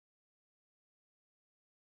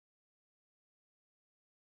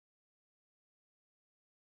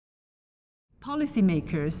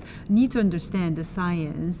Policymakers need to understand the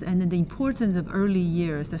science and the importance of early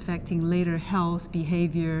years affecting later health,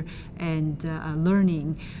 behavior, and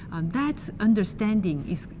learning. That understanding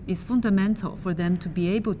is fundamental for them to be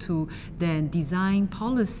able to then design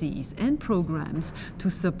policies and programs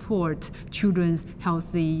to support children's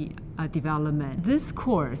healthy development. This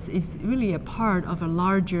course is really a part of a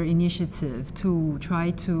larger initiative to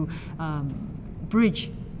try to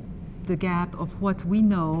bridge the gap of what we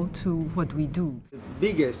know to what we do. The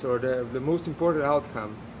biggest or the most important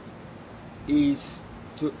outcome is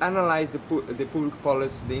to analyze the public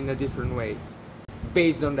policy in a different way,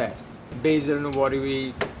 based on that, based on what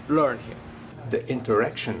we learn here. The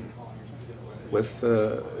interaction with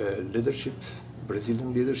leaderships,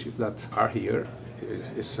 Brazilian leadership that are here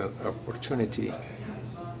is an opportunity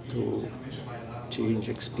to change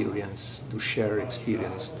experience, to share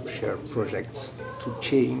projects, to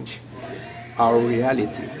change our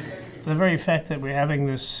reality. The very fact that we're having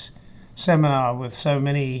this seminar with so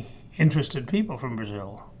many interested people from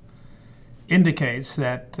Brazil indicates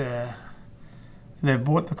that they've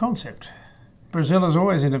bought the concept. Brazil is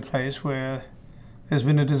always in a place where there's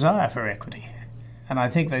been a desire for equity, and I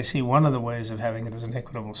think they see one of the ways of having it as an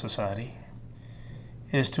equitable society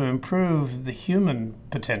is to improve the human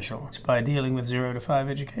potential by dealing with 0 to 5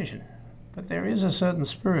 education. But there is a certain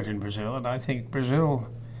spirit in Brazil, and I think Brazil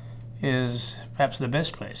is perhaps the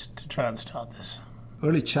best place to try and start this.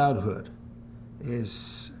 Early childhood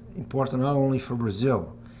is important not only for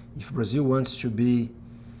Brazil. If Brazil wants to be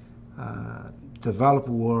a developed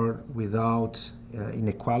world without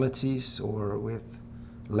inequalities or with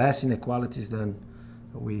less inequalities than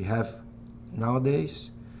we have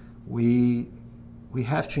nowadays, we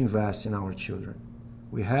have to invest in our children.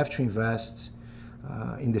 We have to invest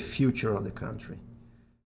in the future of the country.